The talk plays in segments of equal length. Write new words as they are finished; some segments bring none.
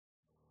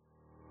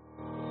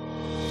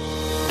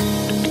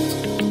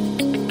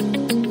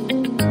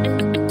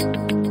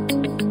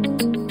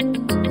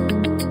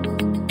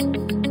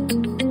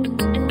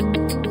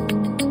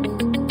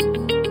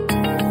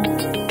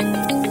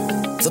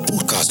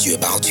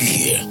you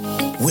hear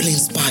will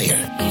inspire,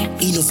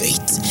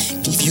 innovate,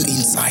 give you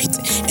insight,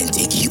 and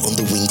take you on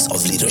the wings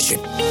of leadership.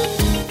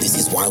 This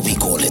is why we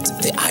call it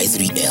the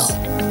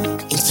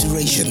I3L.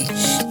 Inspiration,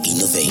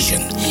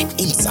 innovation,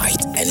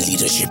 insight, and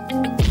leadership.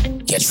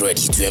 Get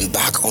ready to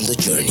embark on the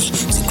journey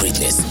to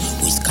greatness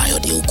with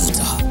Kayode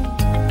Okuta.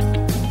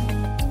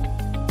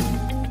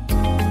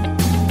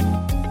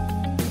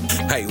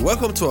 Hi,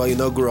 welcome to our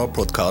inaugural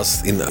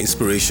podcast in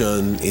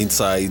Inspiration,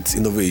 Insight,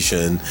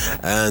 Innovation,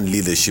 and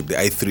Leadership, the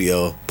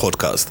I3L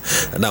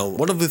podcast. Now,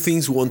 one of the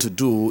things we want to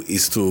do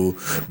is to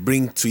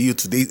bring to you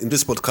today in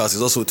this podcast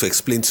is also to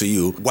explain to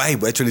you why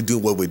we're actually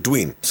doing what we're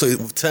doing. So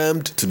we've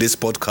termed today's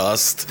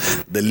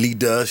podcast the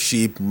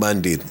Leadership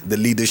Mandate. The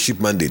Leadership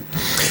Mandate.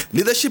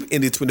 Leadership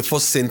in the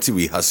 21st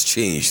century has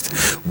changed.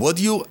 What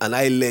you and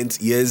I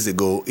learned years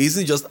ago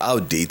isn't just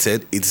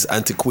outdated, it's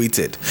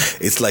antiquated.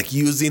 It's like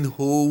using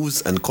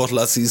hoes and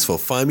cutlass for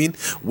farming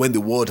when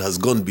the world has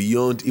gone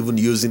beyond even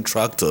using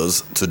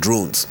tractors to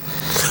drones.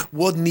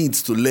 What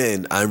needs to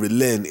learn and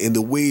relearn in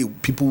the way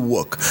people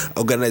work,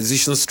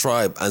 organizations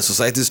thrive, and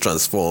societies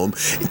transform,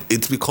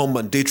 it's become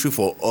mandatory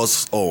for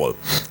us all.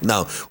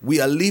 Now, we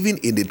are living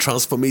in a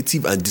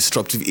transformative and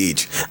disruptive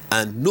age,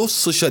 and no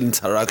social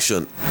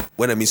interaction,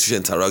 when I mean social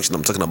interaction,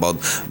 I'm talking about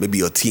maybe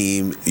your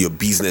team, your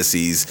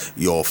businesses,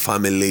 your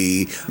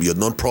family, your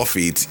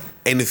non-profit,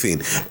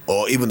 anything,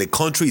 or even the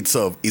country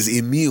itself is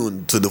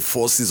immune to the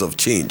forces of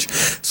change.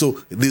 So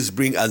this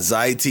brings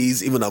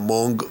anxieties even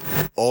among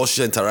all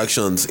social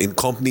interactions in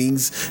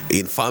companies,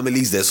 in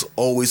families. There's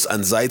always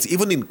anxiety.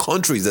 Even in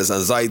countries, there's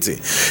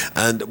anxiety.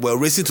 And we're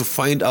racing to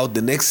find out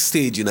the next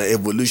stage in our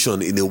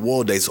evolution in a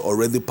world that is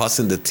already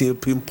passing the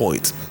tipping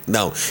point.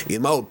 Now,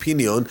 in my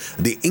opinion,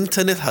 the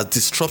internet has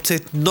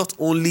disrupted not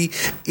only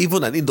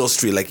even an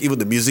industry, like even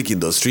the music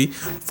industry.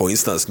 For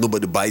instance,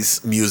 nobody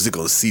buys music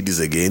on CDs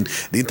again.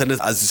 The internet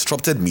has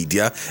disrupted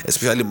media,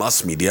 especially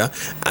mass media,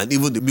 and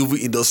even the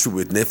movie industry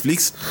with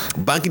Netflix.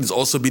 Banking is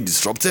also being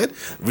disrupted.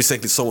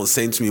 Recently, someone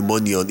sent me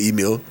money on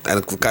email, and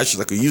I could cash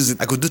it. I could use it.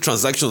 I could do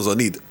transactions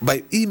on it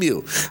by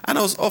email, and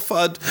I was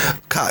offered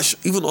cash,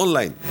 even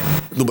online.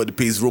 Nobody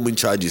pays roaming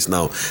charges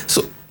now.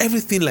 So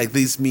everything like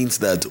this means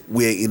that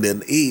we're in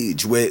an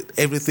age where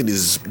everything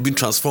is being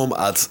transformed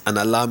at an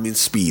alarming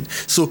speed.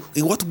 So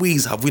in what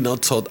ways have we now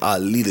taught our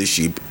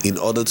leadership in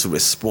order to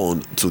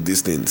respond to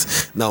these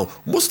things? Now,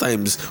 most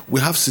times we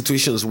have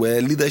situations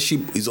where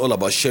leadership is all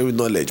about sharing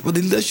knowledge, but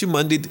the leadership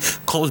mandate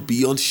comes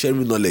beyond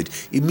sharing knowledge.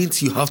 It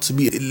means you have to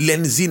be a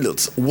learning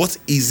zealot. What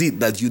is it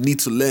that you need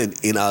to learn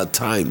in our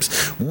times?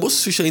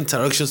 Most social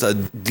interactions are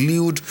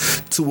glued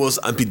towards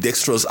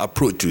ambidextrous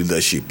approach to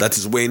leadership. That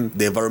is when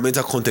the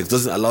environmental context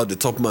doesn't allow the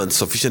top man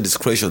sufficient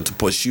discretion to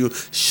pursue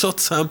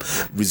short-term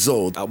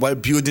results while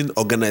building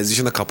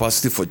organizational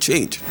capacity for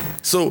change.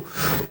 So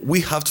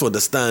we have to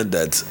understand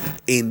that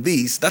in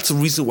this, that's the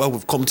reason why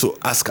we've come to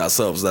ask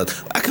ourselves that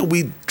how can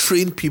we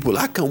train people?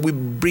 How can we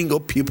bring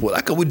up people?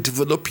 How can we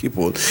develop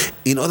people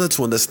in order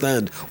to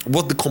understand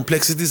what the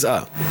complexities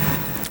are?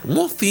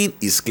 One thing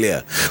is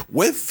clear.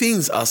 When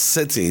things are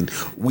certain,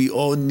 we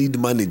all need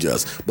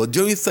managers. But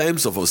during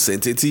times of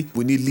uncertainty,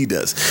 we need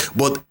leaders.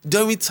 But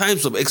during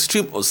times of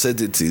extreme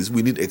uncertainties,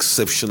 we need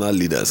exceptional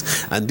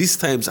leaders. And these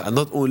times are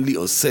not only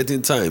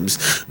uncertain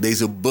times, there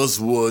is a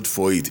buzzword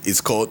for it. It's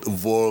called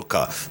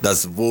VUCA.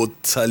 That's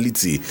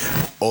volatility,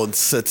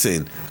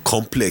 uncertain,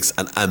 complex,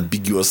 and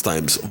ambiguous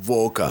times.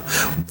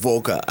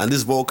 VUCA. And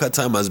this VUCA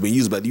time has been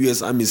used by the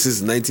U.S. Army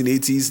since the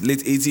 1980s, late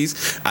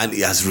 80s, and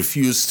it has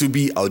refused to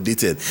be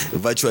outdated.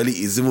 Virtually,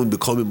 it's even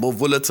becoming more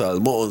volatile,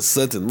 more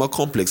uncertain, more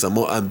complex, and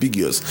more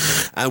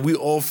ambiguous. And we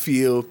all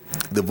feel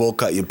the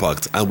VUCA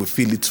impact, and we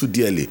feel it too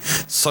dearly.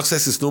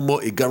 Success is no more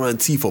a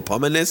guarantee for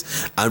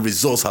permanence, and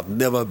results have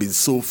never been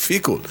so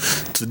fickle.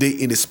 Today,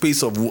 in the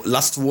space of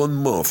last 1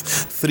 month,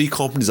 3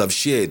 companies have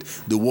shared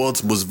the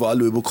world's most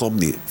valuable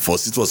company.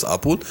 First, it was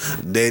Apple,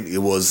 then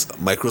it was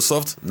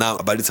Microsoft. Now,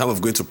 by the time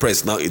of going to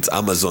press, now it's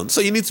Amazon.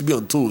 So you need to be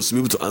on tools to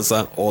be able to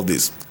answer all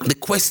this. The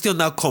question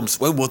now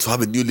comes when we want to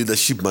have a new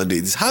leadership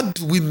mandate. How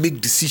do we make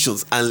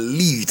decisions and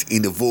lead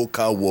in the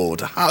VUCA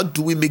world? How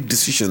do we make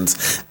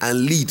decisions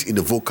and lead in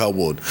the VUCA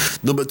world?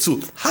 Number 2,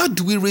 how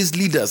do we raise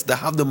leaders that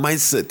have the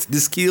mindset,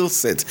 the skill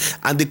set,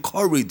 and the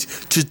courage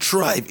to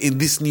thrive in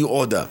this new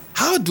order?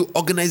 How do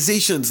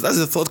organizations, that's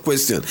the third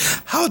question,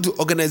 how do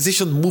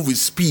organizations move with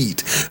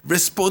speed,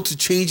 respond to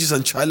changes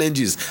and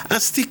challenges,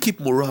 and still keep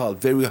morale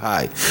very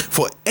high?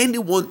 For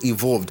anyone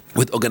involved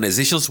with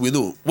organizations, we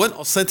know when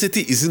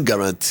uncertainty isn't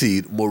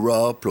guaranteed,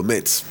 morale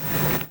plummets.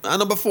 And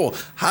number 4,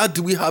 how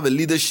do we have a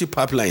leadership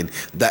pipeline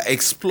that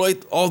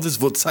exploit all these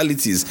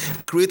volatilities,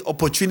 create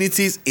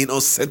opportunities in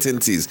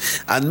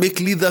uncertainties, and make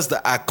leaders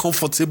that are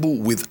comfortable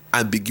with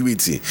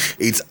ambiguity.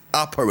 It's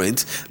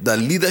apparent that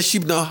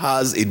leadership now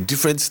has a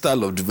different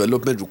style of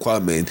development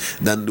requirement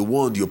than the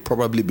one you've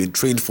probably been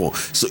trained for.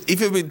 So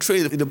if you've been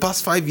trained in the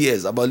past 5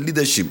 years about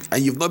leadership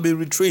and you've not been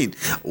retrained,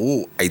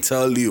 I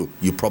tell you,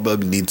 you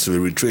probably need to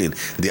be retrained.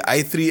 The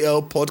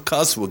I3L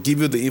podcast will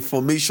give you the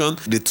information,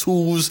 the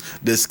tools,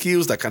 the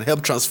skills that can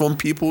help transform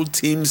people,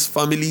 teams,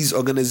 families,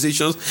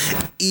 organizations,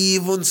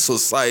 even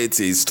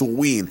societies to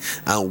win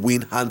and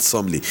win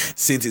handsomely.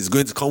 Since it's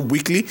going to come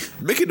weekly,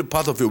 make it a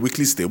part of your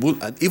weekly stable.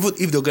 And even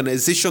if the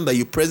organization that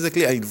you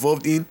presently are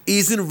involved in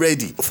isn't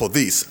ready for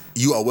this,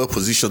 you are well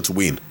positioned to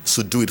win.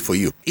 So do it for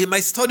you. In my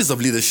studies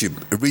of leadership,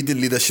 reading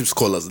leadership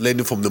scholars,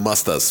 learning from the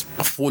masters,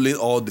 following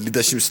all the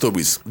leadership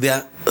stories, there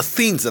are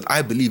things that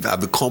I believe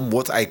have become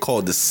what I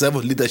call the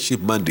 7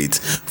 leadership mandates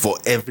for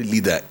every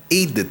leader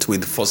in the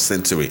 21st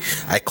century.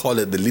 I call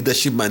it the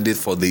leadership mandate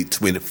for the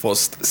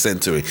 21st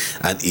century.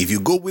 And if you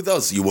go with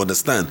us, you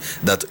understand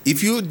that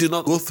if you do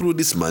not go through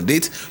this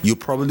mandate, you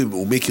probably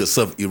will make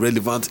yourself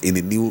irrelevant in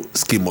a new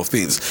scheme of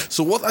things.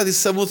 So what are the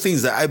 7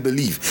 things that I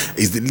believe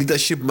is the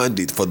leadership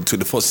mandate for the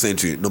 21st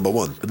century? Number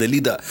 1, the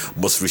leader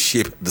must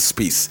reshape the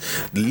space.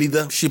 The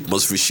leadership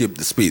must reshape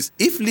the space.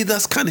 If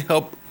leaders can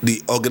help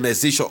the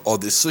organization or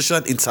the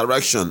social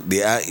interaction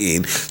they are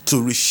in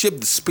to reshape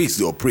the space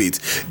they operate,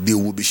 they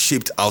will be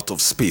shaped out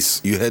of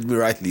space. You heard me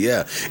rightly,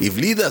 yeah. If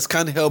leaders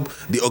can't help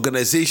the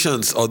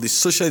organizations or the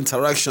social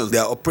interactions they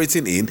are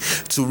operating in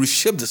to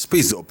reshape the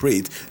space they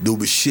operate, they will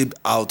be shaped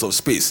out of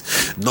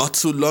space. Not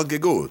too long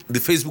ago, the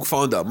Facebook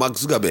founder, Mark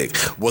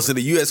Zuckerberg, was in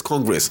the US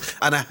Congress,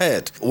 and I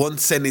heard one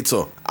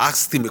senator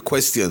asked him a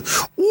question: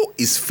 who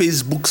is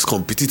Facebook's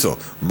competitor?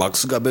 Mark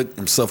Zuckerberg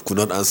himself could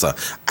not answer.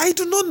 I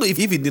do not know if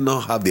he did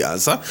not have the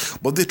answer,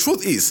 but the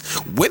truth is,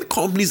 when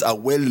companies are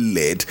well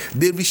led,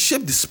 they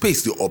reshape the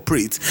space they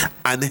operate,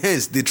 and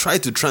hence they try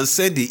to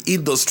transcend the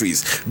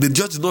industries. They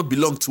just do not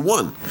belong to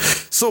one.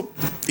 So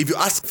if you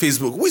ask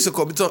Facebook, who is your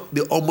competitor,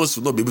 they almost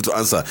will not be able to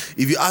answer.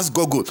 If you ask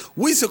Google,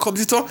 who is your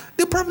competitor,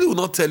 they probably will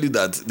not tell you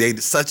that they're in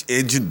the search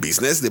engine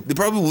business. They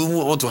probably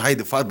won't want to hide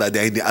the fact that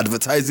they're in the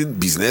advertising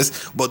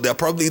business, but they're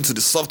probably into the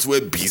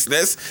software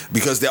business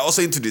because they're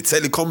also into the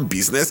telecom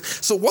business.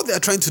 So what they're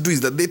trying to do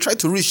is that they try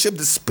to reshape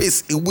the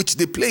space in which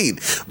they play in.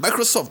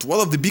 Microsoft, one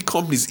of the big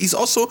companies, is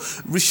also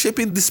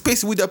reshaping the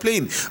space in which they're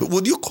playing.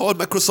 Would you call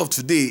Microsoft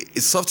today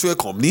a software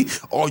company,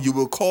 or you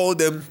will call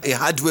them a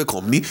hardware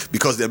company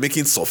because they're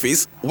making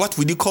Surface? What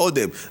would you call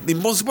them? The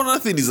most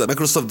important thing is that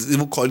Microsoft is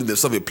even calling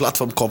themselves a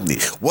platform company.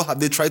 What have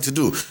they tried to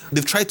do?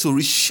 They've tried to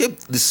reshape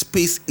the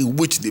space in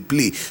which they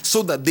play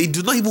so that they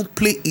do not even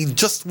play in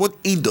just one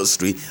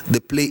industry, they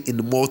play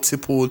in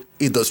multiple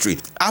industry.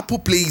 Apple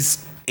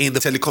plays in the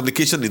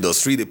telecommunication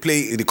industry, they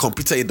play in the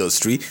computer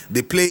industry,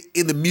 they play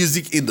in the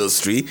music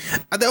industry,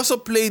 and they're also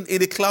playing in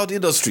the cloud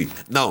industry.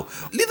 Now,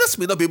 leaders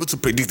may not be able to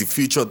predict the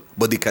future,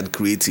 but they can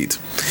create it.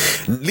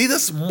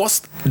 Leaders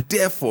must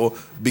therefore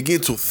begin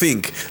to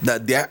think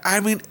that there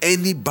aren't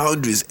any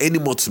boundaries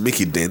anymore to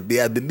make it then. They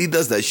are the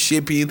leaders that are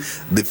shaping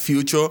the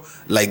future.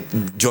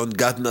 Like John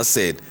Gardner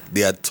said,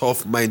 they are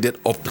tough-minded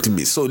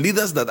optimists. So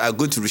leaders that are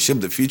going to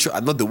reshape the future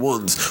are not the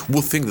ones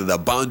who think that there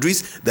are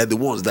boundaries. They're the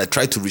ones that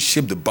try to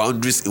reshape the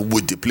boundaries in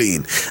which they play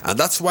in. And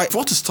that's why if you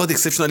want to study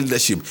exceptional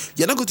leadership,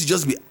 you're not going to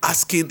just be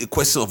asking a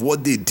question of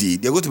what they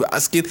did. You're going to be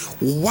asking,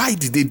 why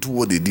did they do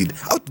what they did?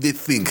 How did they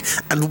think?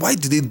 And why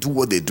did they do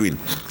what they're doing?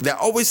 They're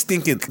always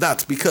thinking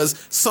that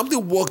because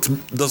something worked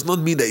does not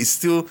mean that it's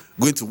still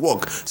going to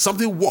work.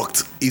 Something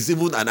worked is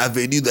even an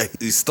avenue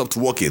that it stopped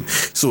working.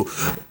 So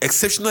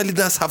exceptional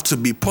leaders have to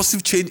be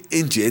positive change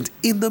agent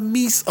in the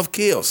midst of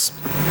chaos.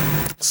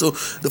 So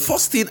the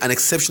first thing an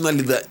exceptional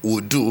leader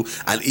will do,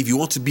 and if you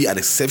want to be an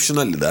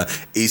exceptional leader,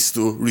 is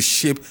to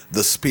reshape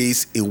the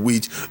space in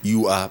which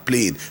you are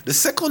playing. The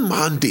second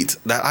mandate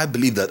that I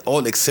believe that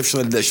all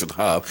exceptional leaders should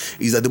have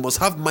is that they must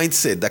have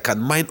mindset that can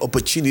mine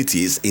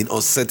opportunities in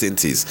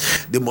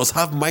uncertainties. They must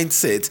have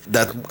mindset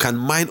that can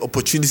mine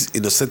opportunities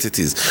in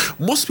uncertainties.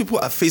 Most people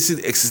are facing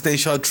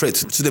existential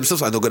threats to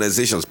themselves and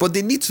organizations, but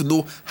they need to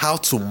know how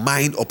to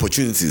mine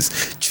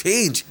opportunities.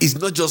 Change is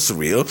not just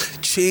real,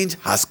 change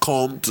has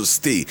come to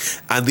stay.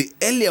 And the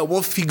earlier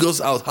one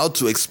figures out how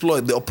to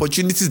exploit the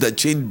opportunities that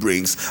change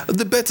brings,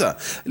 the better.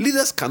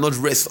 Leaders cannot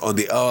rest on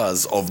the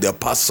hours of their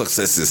past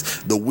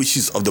successes, the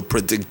wishes of the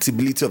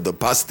predictability of the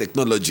past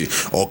technology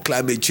or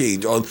climate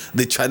change, or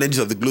the challenges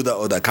of the global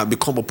order can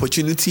become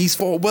opportunities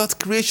for wealth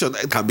creation.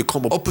 It can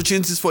become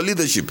opportunities for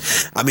leadership.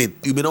 I mean,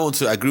 you may not want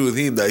to agree with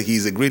him that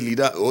he's a great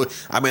leader, or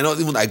I may not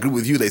even agree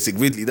with you that he's a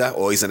great leader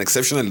or he's an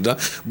exceptional leader.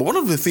 But one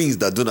of the things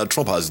that Donald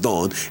Trump has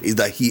done is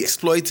that he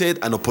exploited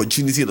an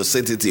opportunity and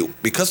uncertainty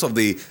because of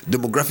the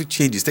demographic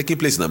changes taking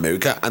place in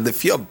America and the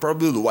fear of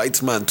probably the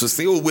white man to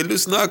say, we're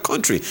losing our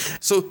country.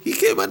 So he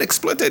came and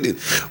exploited it.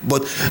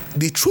 But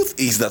the truth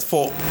is that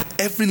for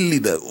every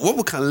leader, what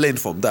we can learn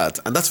from that,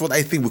 and that's what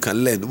I think we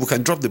can learn. We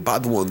can drop the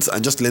bad ones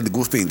and just learn the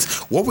good things.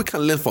 What we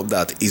can learn from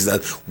that is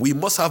that we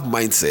must have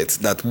mindsets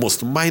that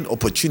must mine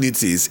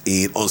opportunities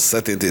in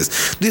uncertainties.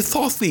 The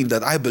third thing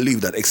that I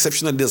believe that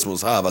exceptional leaders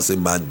must have as a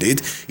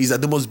mandate is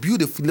that they must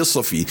build a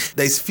philosophy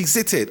that is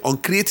fixated on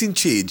creating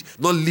change,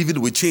 not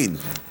living with change.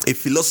 A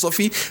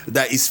philosophy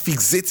that is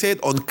fixated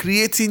on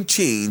creating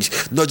change,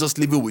 not just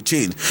living with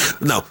change.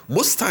 Now,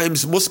 most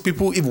times, most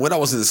people, even when I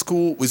was in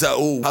school, we say,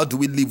 oh, how do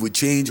we live with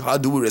change? How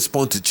do we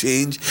respond to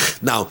change?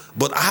 Now,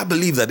 but I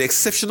believe that the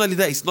exceptional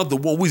leader is not the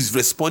one who is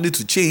responding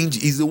to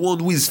change, is the one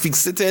who is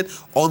fixated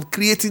on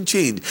creating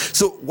change.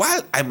 So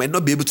while I might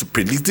not be able to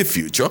predict the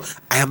future,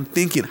 I am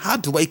thinking, how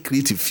do I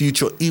create a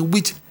future in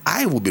which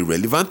I will be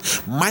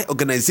relevant, my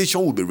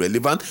organization will be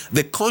relevant,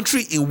 the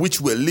country in which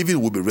we're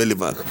living will be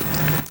relevant.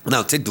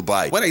 Now, take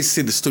Dubai. When I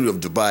see the story of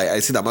Dubai, I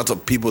see the amount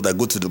of people that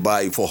go to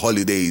Dubai for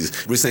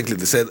holidays. Recently,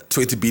 they said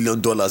 $20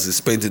 billion is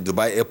spent in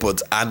Dubai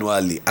airport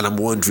annually. And I'm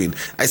wondering,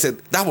 I said,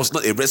 that was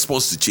not a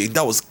response to change.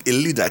 That was a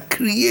leader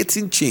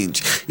creating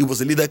change. It was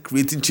a leader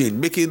creating change,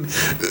 making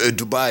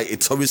Dubai a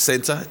tourist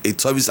center, a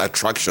tourist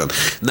attraction.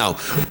 Now,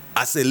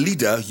 as a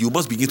leader, you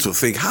must begin to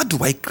think, how do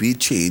I create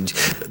change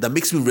that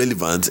makes me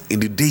relevant in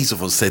the days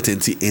of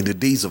uncertainty, in the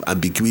days of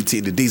ambiguity,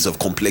 in the days of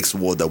complex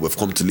world that we've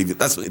come to live in?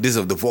 That's the days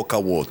of the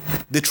VUCA world.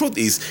 The truth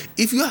is,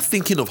 if you are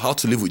thinking of how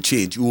to live with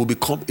change, you will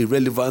become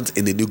irrelevant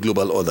in the new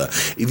global order.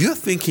 If you are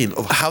thinking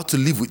of how to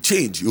live with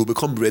change, you will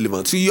become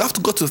relevant. So you have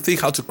to go to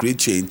think how to create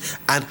change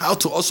and how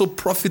to also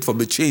profit from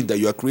the change that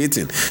you are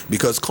creating.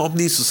 Because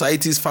companies,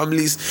 societies,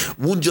 families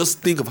won't just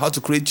think of how to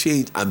create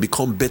change and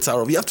become better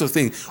off. You have to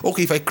think,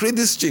 okay, if I create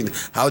this change,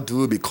 how do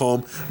we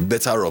become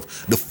better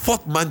off? The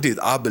fourth mandate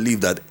I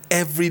believe that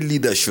every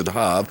leader should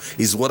have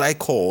is what I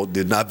call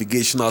the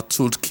navigational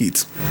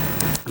toolkit.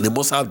 They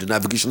must have the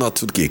navigational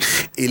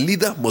toolkit. A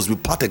leader must be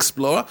part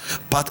explorer,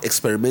 part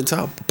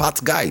experimenter,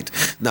 part guide.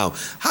 Now,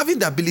 having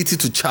the ability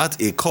to chart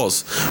a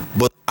course,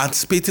 but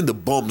anticipating the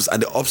bumps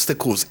and the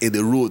obstacles in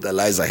the road that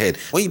lies ahead.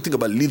 When you think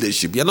about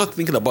leadership, you're not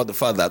thinking about the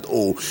fact that,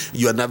 oh,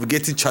 you are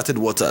navigating charted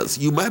waters.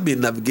 You might be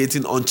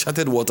navigating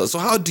uncharted waters. So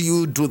how do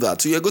you do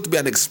that? So you're going to be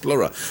an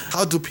explorer.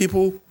 How do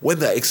people, when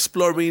they're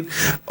exploring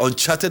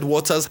uncharted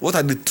waters, what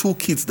are the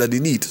toolkits that they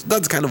need?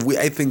 That's the kind of way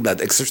I think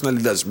that exceptional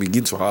leaders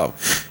begin to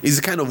have. It's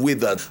the kind of way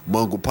that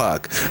Mungo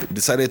Park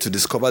decided to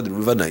discover the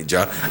river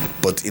Niger,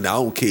 but in our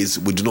own case,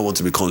 we do not want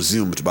to be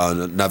consumed by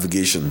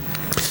navigation.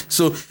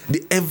 So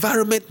the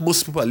environment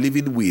most people are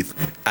living with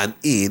and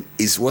in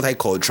is what I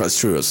call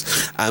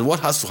transference, and what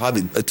has to have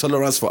a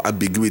tolerance for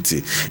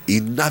ambiguity.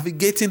 In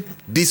navigating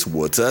these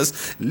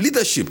waters,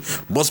 leadership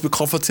must be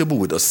comfortable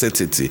with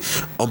uncertainty,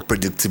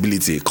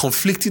 unpredictability,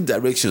 conflicting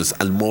directions,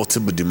 and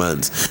multiple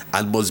demands,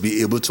 and must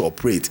be able to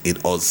operate in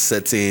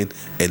uncertain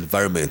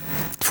environment.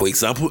 For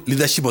example,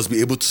 leadership must be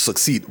able to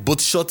succeed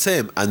both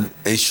short-term and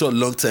ensure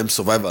long-term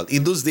survival.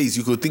 In those days,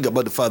 you could think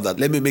about the fact that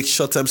let me make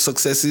short-term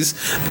successes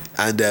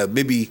and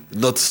maybe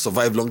not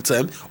survive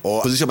long-term,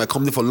 or position my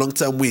company for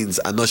long-term wins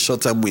and not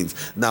short-term wins.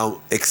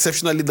 Now,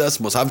 exceptional leaders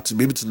must have to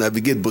be able to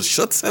navigate both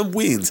short-term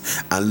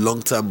wins and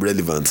long-term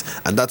relevance.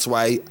 And that's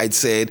why I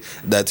said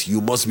that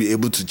you must be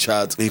able to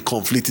chart in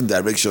conflicting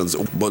directions,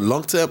 but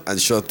long-term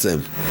and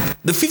short-term.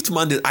 The fifth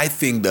mandate I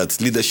think that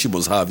leadership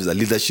must have is that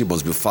leadership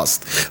must be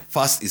fast.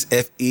 Fast is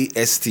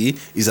FAST,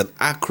 is an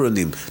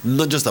acronym,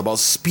 not just about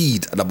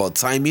speed and about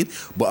timing,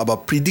 but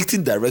about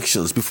predicting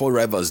directions before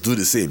rivals do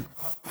the same.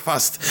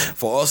 Fast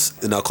for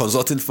us in our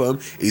consulting firm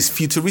is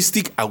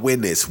futuristic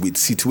awareness with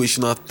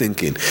situational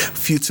thinking.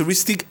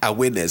 Futuristic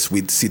awareness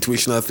with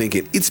situational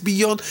thinking. It's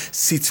beyond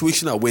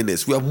situational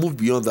awareness. We have moved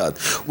beyond that.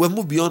 We have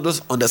moved beyond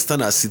us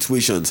understand our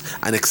situations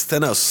and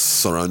external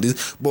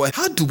surroundings. But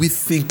how do we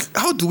think?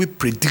 How do we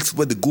predict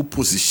where the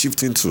goalpost is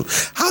shifting to?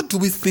 How do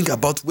we think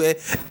about where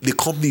the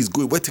company is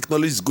going, where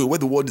technology is going, where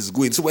the world is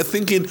going? So we're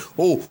thinking,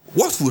 oh,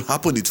 what will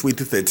happen in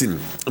 2013?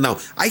 Now,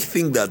 I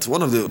think that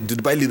one of the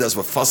Dubai leaders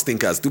were fast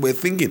thinkers. They were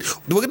thinking,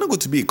 we're not going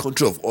to be a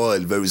country of oil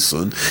very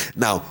soon.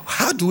 Now,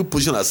 how do we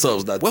position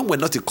ourselves that when we're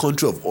not a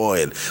country of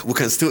oil, we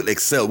can still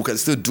excel, we can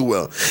still do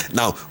well?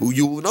 Now,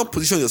 you will not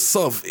position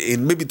yourself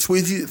in maybe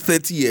 20,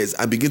 30 years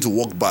and begin to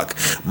walk back.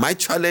 My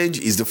challenge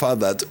is the fact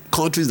that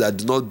countries that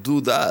do not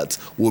do that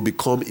will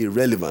become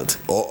irrelevant,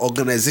 or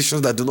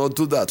organizations that do not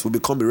do that will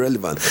become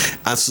irrelevant,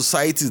 and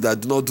societies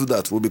that do not do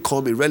that will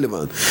become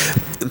irrelevant.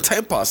 In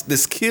time past, the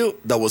skill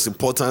that was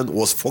important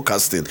was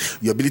forecasting,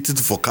 your ability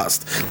to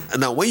forecast.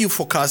 And now, when you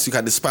forecast, you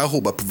can inspire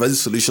hope by providing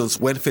solutions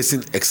when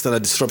facing external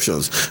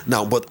disruptions.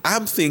 Now, but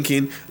I'm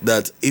thinking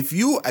that if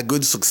you are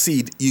going to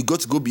succeed, you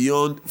got to go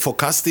beyond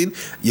forecasting.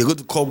 You're going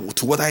to come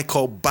to what I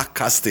call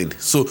backcasting.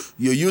 So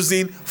you're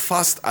using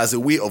fast as a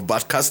way of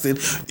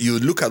backcasting. You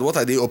look at what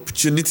are the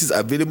opportunities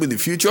available in the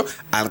future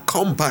and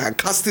come back and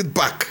cast it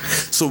back.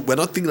 So we're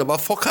not thinking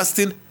about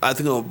forecasting. I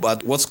think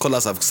about what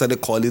scholars have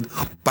started calling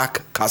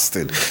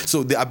backcasting.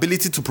 So the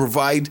ability to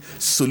provide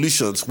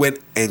solutions when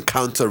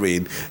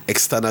encountering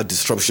external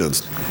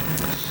disruptions.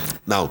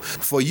 Now,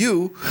 for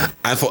you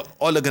and for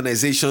all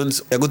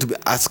organizations, you're going to be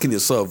asking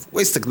yourself,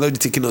 where is technology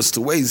taking us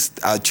to? Where is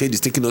our change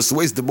is taking us to?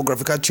 Where is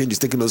demographic change is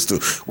taking us to?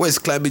 Where is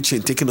climate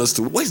change taking us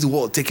to? Where is the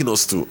world taking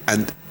us to?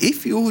 And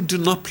if you do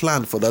not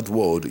plan for that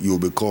world, you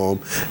will become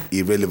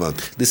irrelevant.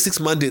 The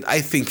sixth mandate,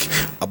 I think,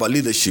 about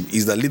leadership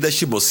is that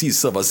leadership must see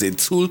itself as a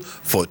tool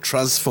for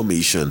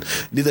transformation.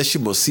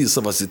 Leadership must see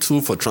itself as a tool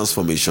for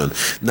transformation.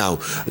 Now,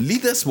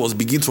 leaders must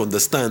begin to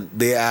understand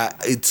they are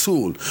a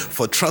tool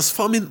for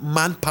transforming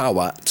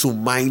manpower to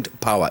mind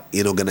power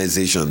in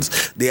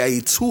organizations. They are a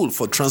tool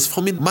for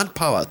transforming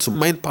manpower to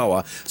mind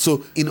power.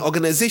 So in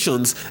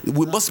organizations,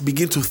 we must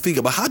begin to think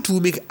about how do we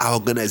make our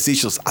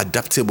organizations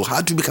adaptable?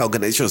 How do we make our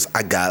organizations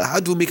agile? How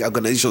do we make our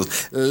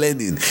organizations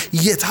learning?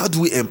 Yet, how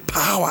do we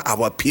empower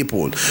our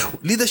people?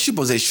 Leadership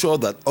must ensure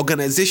that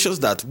organizations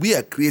that we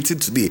are creating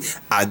today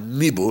are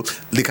nimble,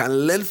 they can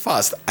learn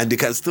fast, and they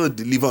can still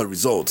deliver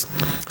results.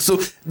 So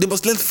they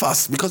must learn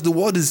fast because the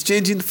world is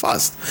changing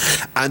fast.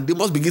 And they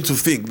must begin to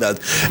think that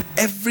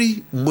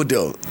every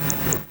model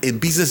in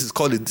business is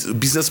called a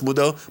business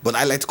model, but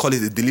I like to call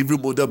it a delivery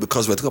model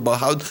because we're talking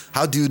about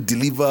how do you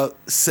deliver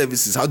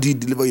services, how do you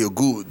deliver your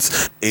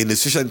goods in a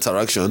social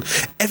interaction.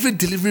 Every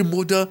delivery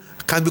model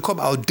can become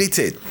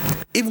outdated,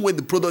 even when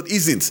the product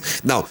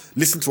isn't. Now,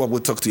 listen to what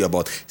we'll talk to you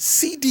about.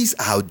 CDs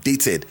are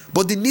outdated,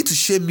 but the need to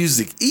share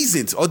music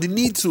isn't, or the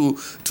need to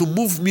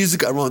move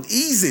music around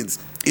isn't.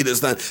 You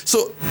understand?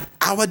 So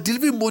our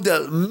delivery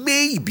model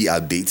may be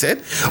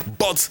outdated,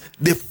 but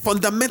the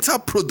fundamental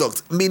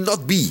product may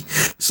not be.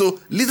 So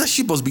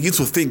leadership must begin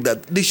to think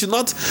that they should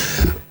not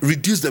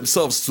reduce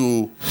themselves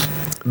to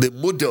the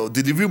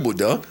delivery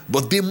model,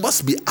 but they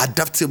must be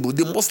adaptable.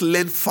 They must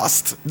learn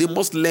fast. They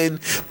must learn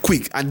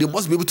quick, and they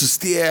must be able to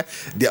steer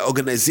their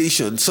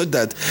organization so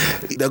that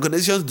the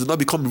organizations do not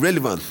become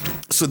irrelevant.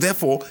 So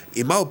therefore,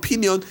 in my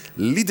opinion,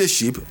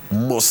 leadership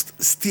must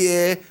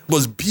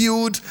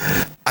build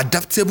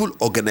adaptable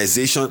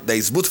organization that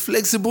is both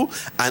flexible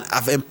and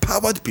have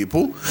empowered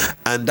people.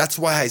 And that's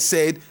why I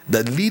said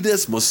that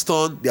leaders must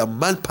turn their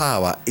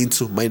manpower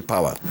into mind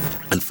power.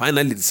 And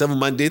finally, the seventh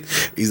mandate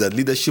is that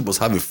leadership must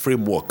have a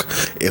framework.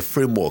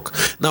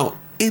 Now,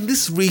 in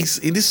this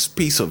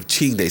space of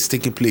change that is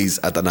taking place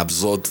at an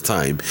absurd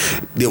time,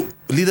 the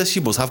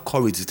leadership must have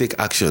courage to take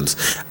actions,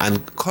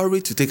 and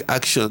courage to take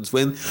actions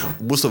when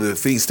most of the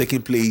things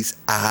taking place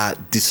are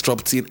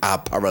disrupting, are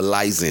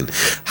paralyzing.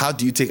 How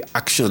do you take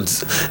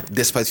actions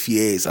despite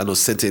fears and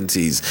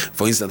uncertainties?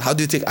 For instance, how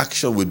do you take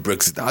action with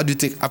Brexit? How do you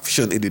take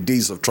action in the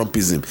days of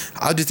Trumpism?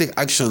 How do you take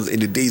actions in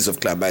the days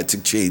of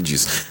climatic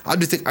changes? How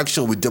do you take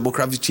action with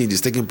demographic changes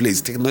taking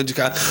place,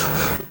 technological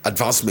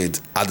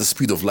advancement at the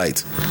speed of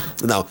light?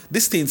 Now,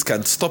 these things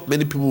can stop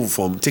many people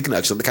from taking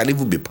action. They can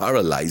even be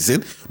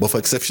paralyzing, but for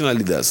exceptional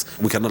leaders,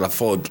 we cannot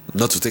afford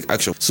not to take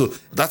action. So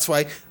that's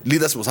why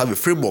leaders must have a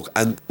framework.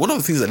 And one of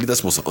the things that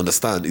leaders must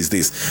understand is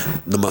this.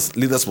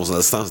 Leaders must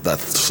understand that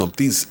some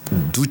things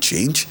do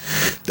change.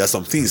 There are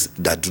some things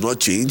that do not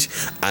change,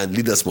 and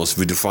leaders must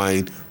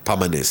redefine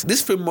permanence.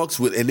 These frameworks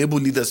will enable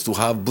leaders to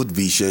have both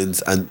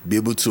visions and be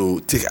able to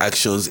take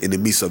actions in the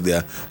midst of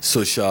their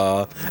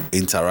social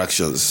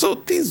interactions. So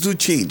things do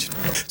change.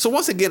 So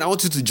once again, I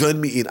want you to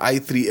join me in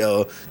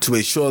I3L to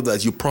ensure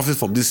that you profit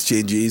from these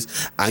changes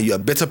and you are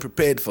better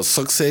prepared for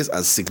success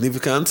and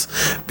significance,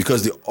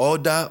 because the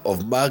order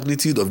of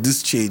magnitude of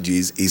these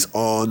changes is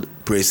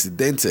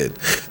unprecedented.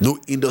 No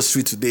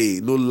industry today,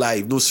 no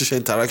life, no social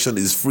interaction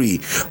is free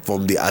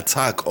from the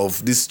attack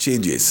of these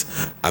changes.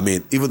 I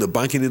mean, even the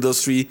banking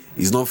industry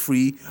is not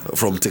free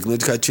from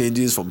technological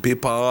changes, from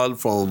PayPal,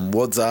 from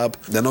WhatsApp.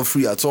 They're not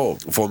free at all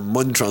from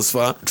money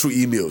transfer through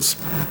emails.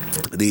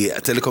 The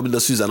telecom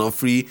industries are not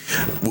free.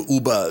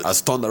 Uber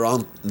has turned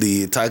around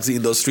the taxi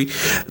industry.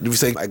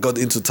 I got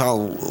into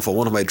town for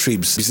one of my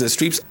trips, business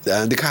trips,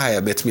 and the car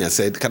hire met me and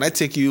said, "Can I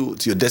take you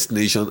to your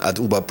destination at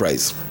Uber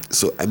price?"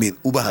 So, I mean,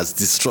 Uber has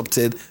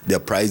disrupted their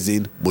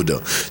pricing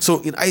model.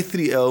 So, in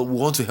I3L, we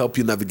want to help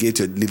you navigate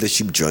your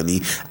leadership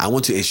journey. I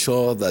want to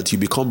ensure that you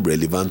become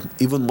relevant,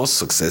 even more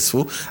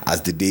successful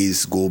as the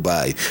days go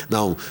by.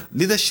 Now,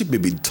 leadership may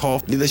be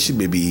tough, leadership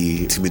may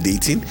be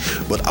intimidating,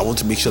 but I want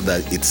to make sure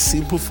that it's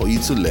simple for you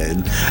to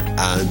learn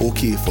and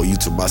okay for you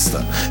to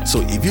master.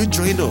 So if you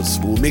join us,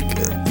 we'll make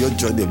your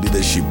journey of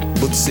leadership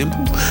both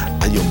simple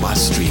and your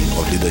mastery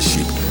of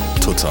leadership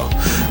total.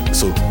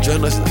 So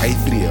join us in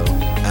I3L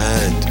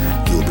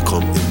and you'll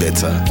become a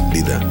better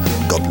leader.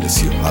 God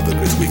bless you. Have a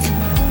great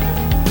week.